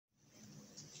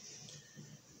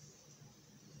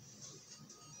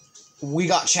We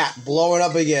got chat blowing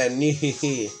up again.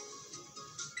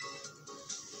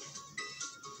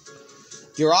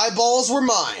 Your eyeballs were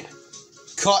mine.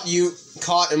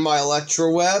 Caught in my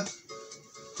electro web.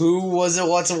 Who was it?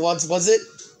 What was it?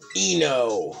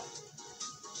 Eno.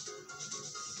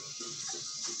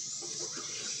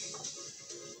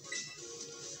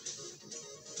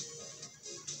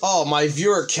 Oh, my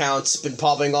viewer count's been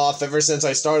popping off ever since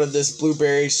I started this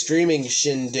Blueberry streaming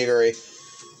shindiggery.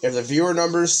 If the viewer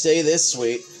numbers stay this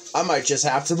sweet, I might just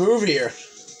have to move here.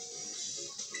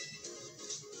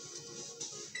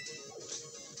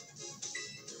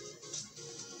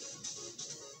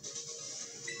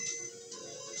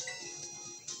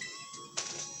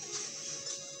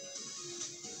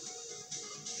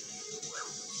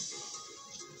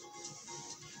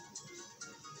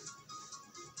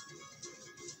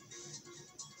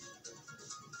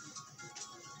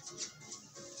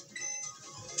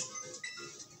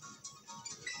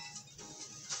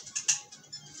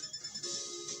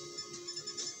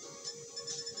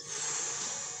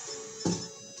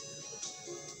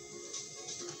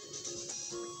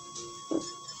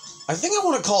 I think I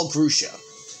want to call Grusha.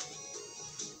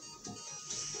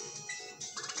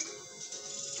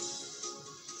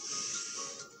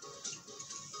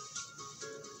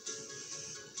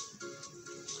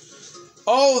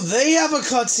 Oh, they have a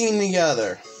cutscene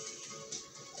together.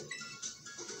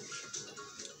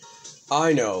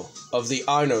 I know of the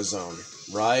I know zone,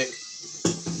 right?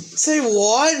 Say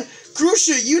what?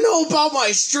 Grusha, you know about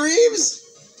my streams?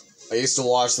 I used to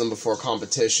watch them before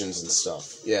competitions and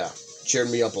stuff. Yeah.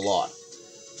 Cheered me up a lot.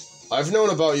 I've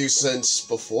known about you since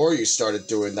before you started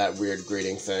doing that weird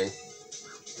greeting thing.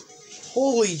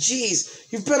 Holy jeez,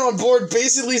 you've been on board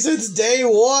basically since day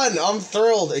one. I'm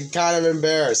thrilled and kind of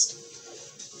embarrassed.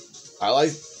 I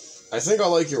think I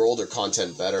like your older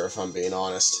content better, if I'm being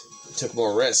honest. You took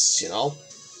more risks, you know?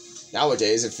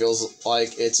 Nowadays, it feels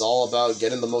like it's all about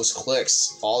getting the most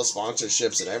clicks, all the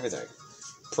sponsorships and everything.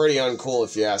 Pretty uncool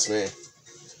if you ask me.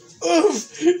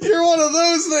 Oof! You're one of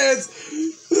those fans!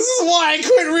 This is why I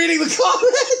quit reading the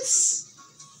comments!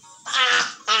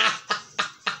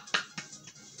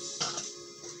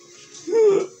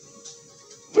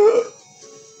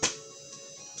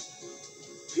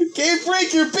 Game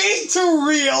Freak, you're being too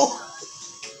real!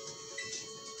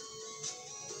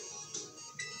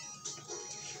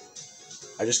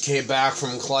 I just came back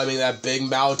from climbing that big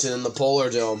mountain in the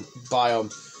polar dome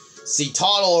biome. See,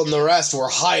 Toddle and the rest were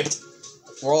hyped.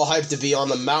 We're all hyped to be on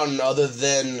the mountain other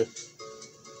than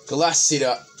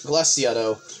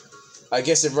Glaciado. I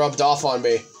guess it rubbed off on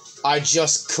me. I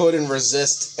just couldn't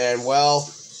resist, and well,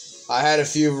 I had a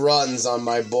few runs on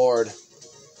my board.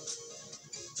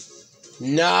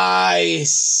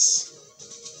 Nice!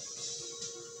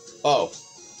 Oh,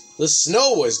 the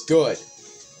snow was good.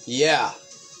 Yeah,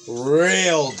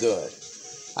 real good.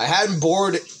 I hadn't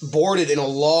boarded in a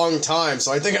long time,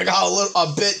 so I think I got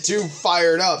a bit too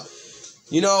fired up.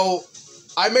 You know,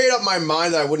 I made up my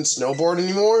mind that I wouldn't snowboard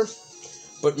anymore,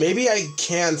 but maybe I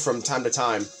can from time to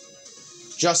time,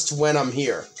 just when I'm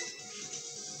here.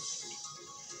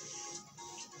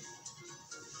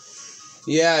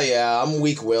 Yeah, I'm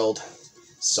weak-willed.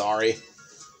 Sorry.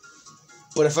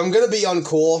 But if I'm gonna be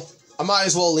uncool, I might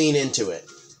as well lean into it.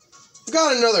 I've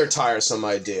got another tiresome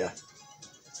idea.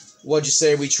 What'd you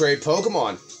say we trade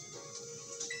Pokemon?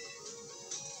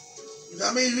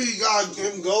 That means we gotta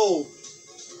give him gold.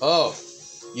 Oh,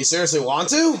 you seriously want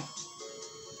to?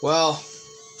 Well,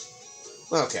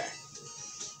 okay.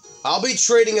 I'll be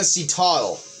trading a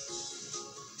Citadel.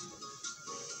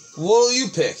 What'll you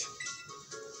pick?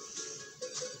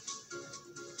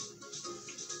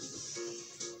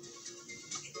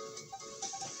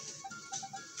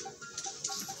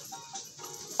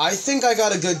 I think I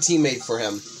got a good teammate for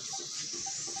him.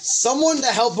 Someone to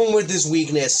help him with his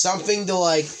weakness. Something to,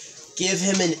 like, give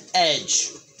him an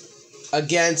edge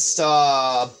against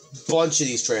a bunch of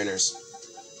these trainers.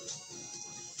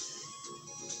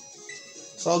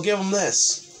 So I'll give him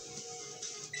this.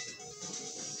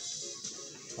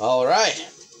 Alright.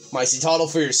 My Citadel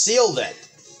for your Seal, then.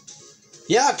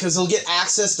 Yeah, because he'll get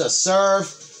access to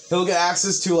Surf. He'll get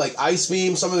access to, like, Ice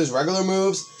Beam, some of his regular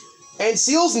moves. And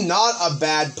Seal's not a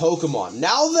bad Pokemon.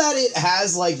 Now that it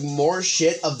has, like, more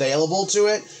shit available to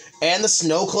it, and the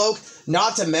Snow Cloak,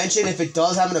 not to mention if it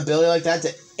does have an ability like that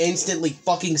to instantly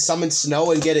fucking summon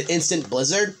snow and get an instant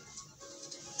blizzard,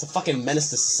 it's a fucking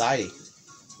menace to society.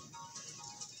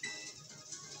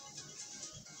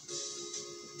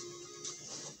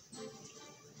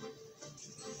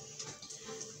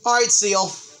 Alright,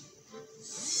 Seal.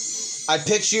 I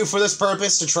picked you for this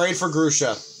purpose to trade for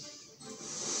Grusha.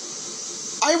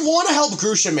 I want to help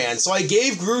Grusha, man, so I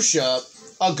gave Grusha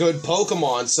a good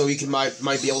Pokemon so he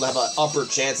might be able to have an upper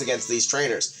chance against these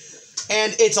trainers.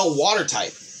 And it's a water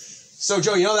type. So,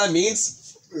 Joe, you know what that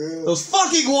means? Yeah. Those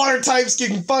fucking water types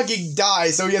can fucking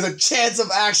die, so he has a chance of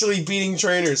actually beating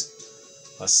trainers.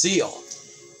 A seal.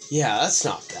 Yeah, that's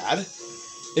not bad.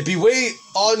 It'd be way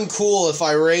uncool if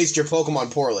I raised your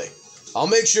Pokemon poorly. I'll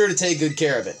make sure to take good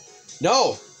care of it.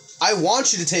 No, I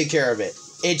want you to take care of it.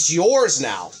 It's yours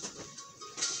now.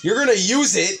 You're gonna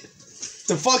use it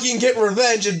to fucking get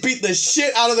revenge and beat the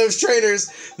shit out of those trainers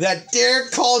that dare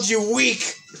called you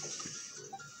weak.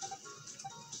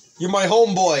 You're my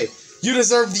homeboy. You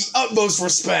deserve the utmost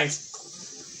respect.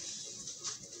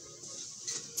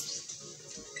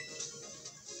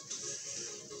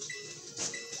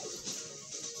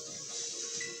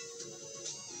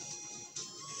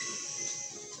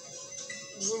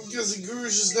 So I'm guessing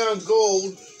Grusha's now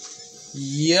gold.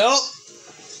 Yup.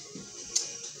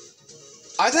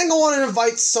 I think I want to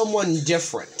invite someone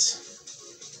different.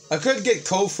 I could get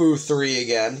Kofu 3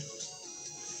 again.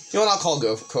 You know what, I'll call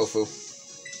Kofu.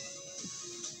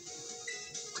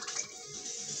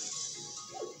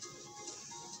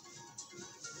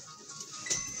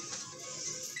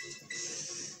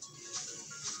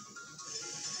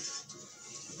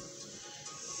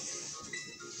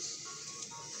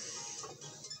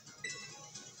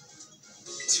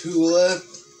 Tulip.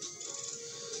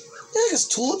 Yeah, because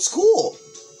Tulip's cool.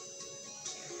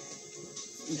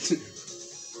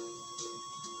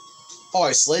 Oh,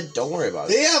 I slid? Don't worry about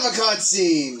it. They have a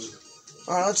cutscene.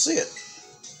 Alright, let's see it.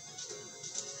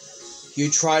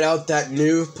 You tried out that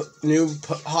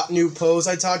hot new pose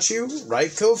I taught you,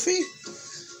 right, Kofi?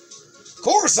 Of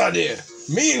course I did.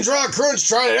 Me and Dry Crunch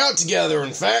tried it out together,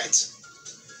 in fact.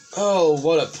 Oh,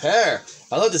 what a pair.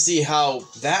 I'd love to see how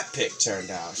that pic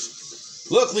turned out.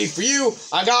 Luckily for you,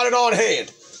 I got it on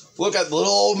hand. Look at little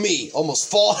old me,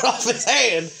 almost falling off his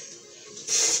hand.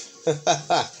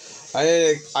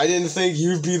 I didn't think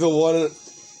you'd be the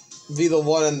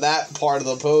one in that part of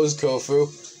the pose, Kofu.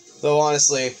 Though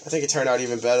honestly, I think it turned out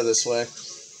even better this way.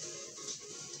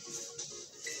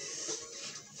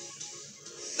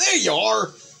 There you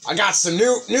are. I got some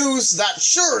new news that's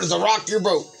sure to rock your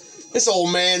boat. This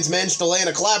old man's managed to land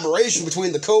a collaboration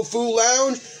between the Kofu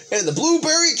Lounge and the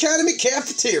Blueberry Academy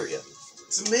cafeteria.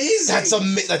 It's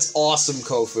amazing. That's awesome,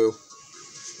 Kofu.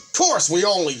 Of course, we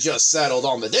only just settled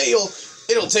on the deal.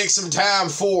 It'll take some time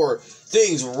before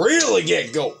things really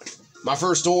get going. My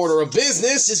first order of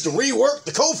business is to rework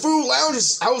the Kofu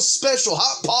Lounge's house special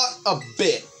hot pot a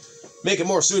bit. Make it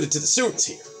more suited to the students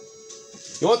here.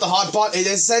 You want the hot pot? It's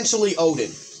essentially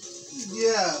Odin.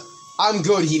 Yeah. I'm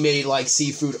good he made, like,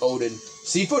 seafood Odin.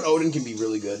 Seafood Odin can be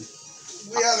really good.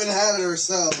 We haven't had it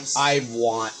ourselves. I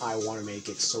want to make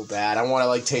it so bad. I want to,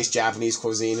 like, taste Japanese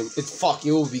cuisine. It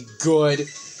will be good.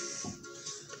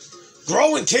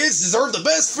 Growing kids deserve the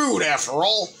best food, after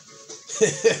all.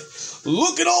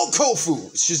 Look at old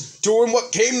Kofu. It's just doing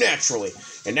what came naturally.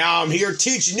 And now I'm here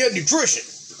teaching you nutrition.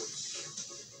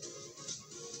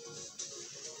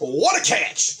 What a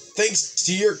catch. Thanks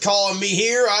to your calling me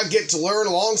here, I get to learn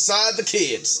alongside the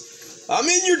kids. I'm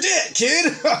in your debt,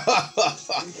 kid.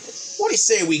 What do you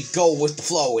say we go with the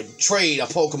flow and trade a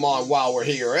Pokemon while we're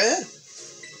here, eh?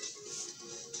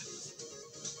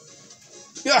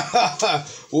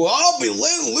 Well, I'll be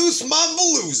letting loose my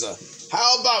Veluza.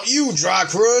 How about you, Dry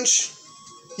Crunch?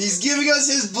 He's giving us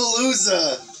his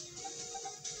Veluza.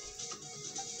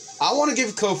 I want to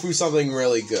give Kofu something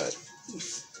really good.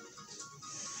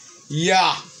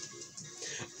 Yeah.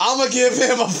 I'm gonna give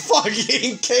him a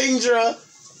fucking Kingdra.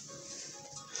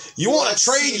 You want to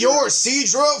trade your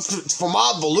Seadra for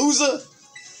my Veluza?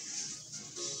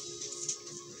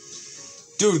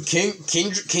 Dude,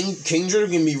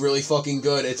 Kingdra can be really fucking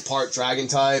good. It's part Dragon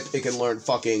type. It can learn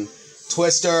fucking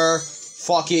Twister,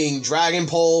 fucking Dragon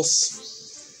Pulse.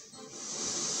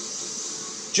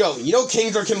 Joe, you know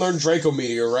Kingdra can learn Draco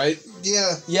Meteor, right?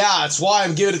 Yeah. Yeah, that's why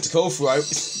I'm giving it to Kofu.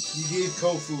 You gave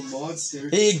Kofu Monster.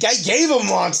 I gave him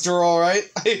Monster,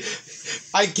 alright.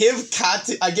 I gave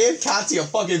Kati a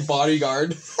fucking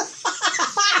bodyguard.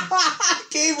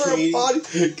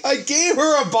 I gave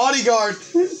her a bodyguard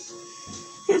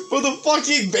for the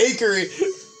fucking bakery.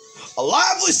 A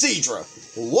lively Seadra.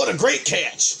 What a great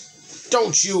catch.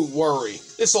 Don't you worry.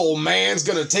 This old man's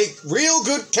gonna take real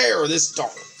good care of this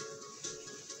dog.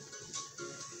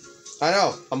 I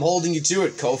know. I'm holding you to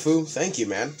it, Kofu. Thank you,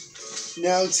 man.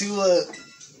 Now to,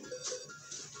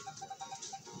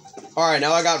 Alright,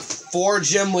 now I got 4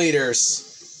 gym leaders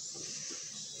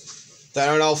that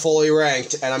are now fully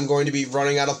ranked, and I'm going to be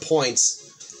running out of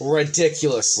points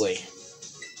ridiculously.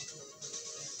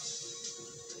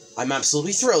 I'm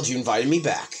absolutely thrilled you invited me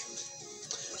back.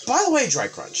 By the way, Dry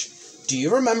Crunch, do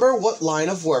you remember what line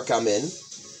of work I'm in?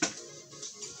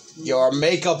 You're a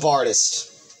makeup artist.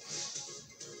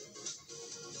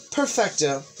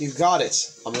 Perfecto, you got it.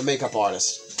 I'm a makeup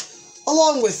artist.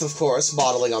 Along with, of course,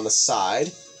 modeling on the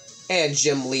side, and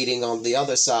gym leading on the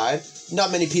other side. Not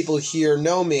many people here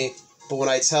know me, but when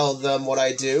I tell them what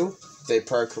I do, they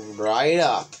perk right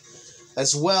up.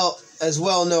 As well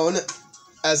known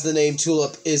as the name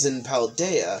Tulip is in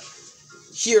Paldea,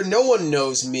 here no one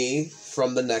knows me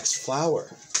from the next flower.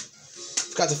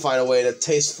 I've got to find a way to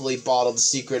tastefully bottle the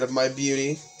secret of my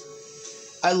beauty.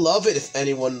 I love it if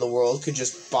anyone in the world could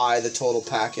just buy the total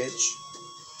package.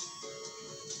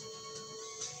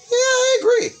 Yeah, I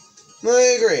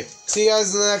agree. See you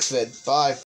guys in the next vid. Bye.